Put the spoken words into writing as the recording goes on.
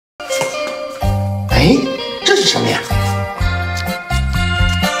哎，这是什么呀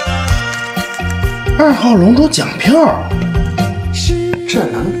？2号龙珠奖票，这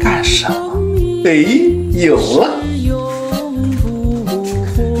能干什么？哎，有了！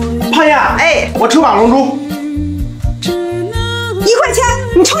胖丫，哎，我抽把龙珠，1块钱，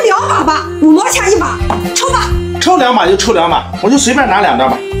你抽2把吧，5毛钱1把，抽吧。抽2把就抽2把，我就随便拿2张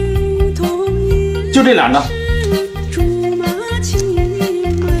吧，就这2张。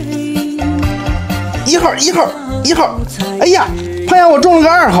1号，哎呀，胖丫，我中了个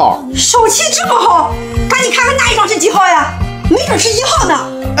2号。手气这么好，赶紧看看哪一张是几号呀？没准是1号呢。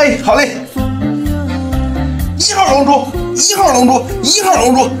哎，好嘞。1号龙珠，1号龙珠，1号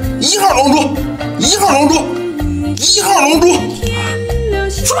龙珠，1号龙珠，1号龙珠，1号龙珠，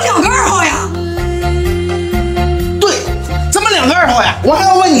中2个2号呀？对，怎么2个2号呀？我还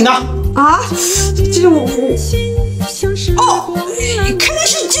要问你呢。啊，这哦，肯定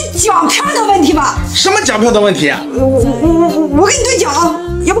是这奖票的问题吧？什么奖票的问题啊？我给你兑奖，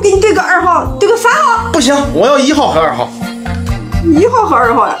要不给你兑个2号，兑个3号？不行，我要1号和2号。1号和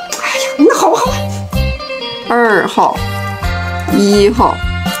2号呀？哎呀，那好吧，2号、1号，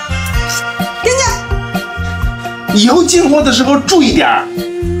给你。以后进货的时候注意点儿。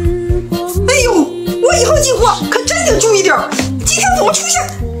哎呦，我以后进货可真得注意点儿。今天怎么出现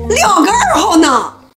2个2号呢？